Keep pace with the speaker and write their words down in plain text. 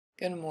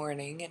Good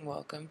morning and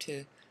welcome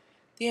to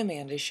the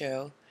Amanda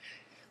Show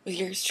with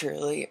yours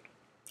truly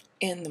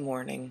in the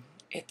morning.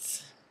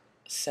 It's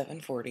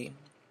 7:40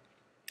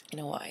 in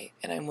Hawaii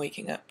and I'm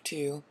waking up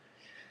to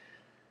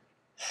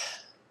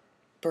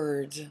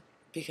birds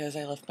because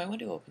I left my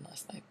window open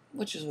last night,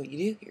 which is what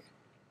you do here.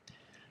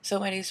 So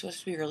my day's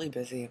supposed to be really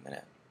busy. I'm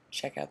gonna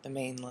check out the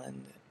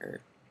mainland or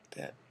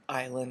the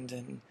island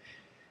and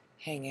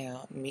hang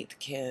out and meet the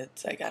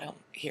kids. I got home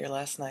here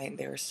last night and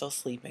they were still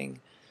sleeping.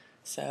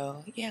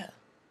 So yeah,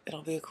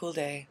 it'll be a cool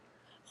day.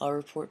 I'll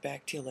report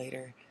back to you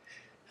later.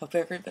 Hope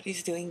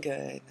everybody's doing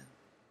good.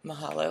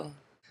 Mahalo.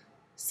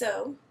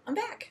 So, I'm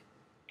back.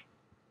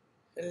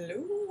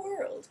 Hello,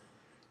 world.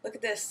 Look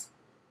at this.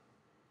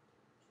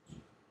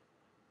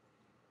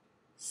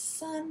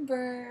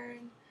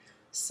 Sunburn.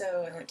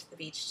 So, I went to the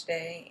beach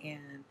today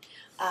and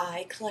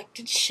I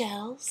collected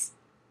shells.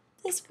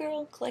 This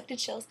girl collected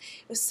shells.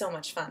 It was so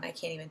much fun. I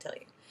can't even tell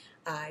you.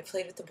 I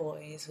played with the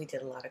boys. We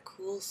did a lot of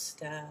cool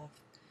stuff.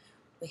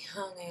 We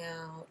hung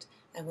out.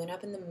 I went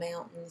up in the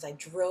mountains. I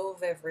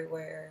drove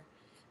everywhere.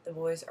 The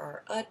boys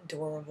are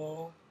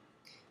adorable.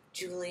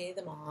 Julie,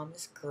 the mom,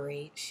 is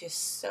great. She's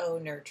so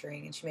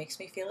nurturing and she makes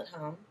me feel at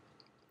home.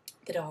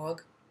 The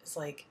dog is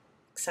like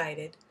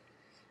excited.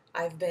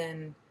 I've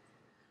been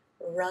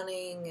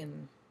running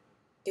and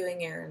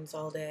doing errands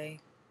all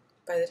day.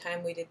 By the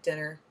time we did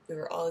dinner, we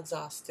were all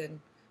exhausted.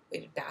 We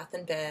did bath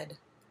and bed,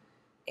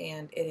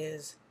 and it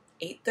is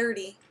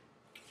 8:30.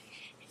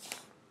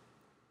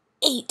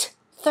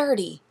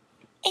 8:30.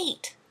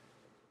 8.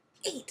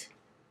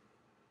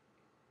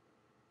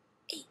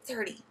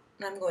 8:30.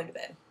 And I'm going to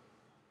bed.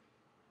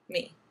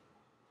 Me.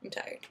 I'm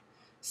tired.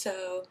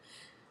 So,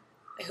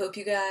 I hope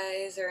you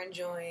guys are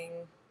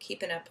enjoying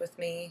keeping up with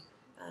me.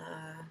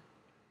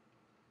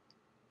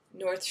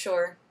 North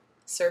Shore,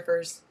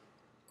 surfers,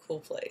 cool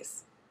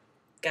place.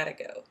 Gotta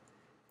go.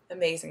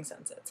 Amazing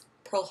sunsets.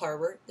 Pearl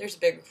Harbor, there's a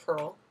big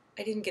pearl.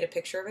 I didn't get a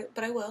picture of it,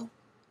 but I will.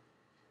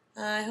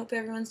 I hope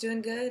everyone's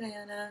doing good,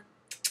 and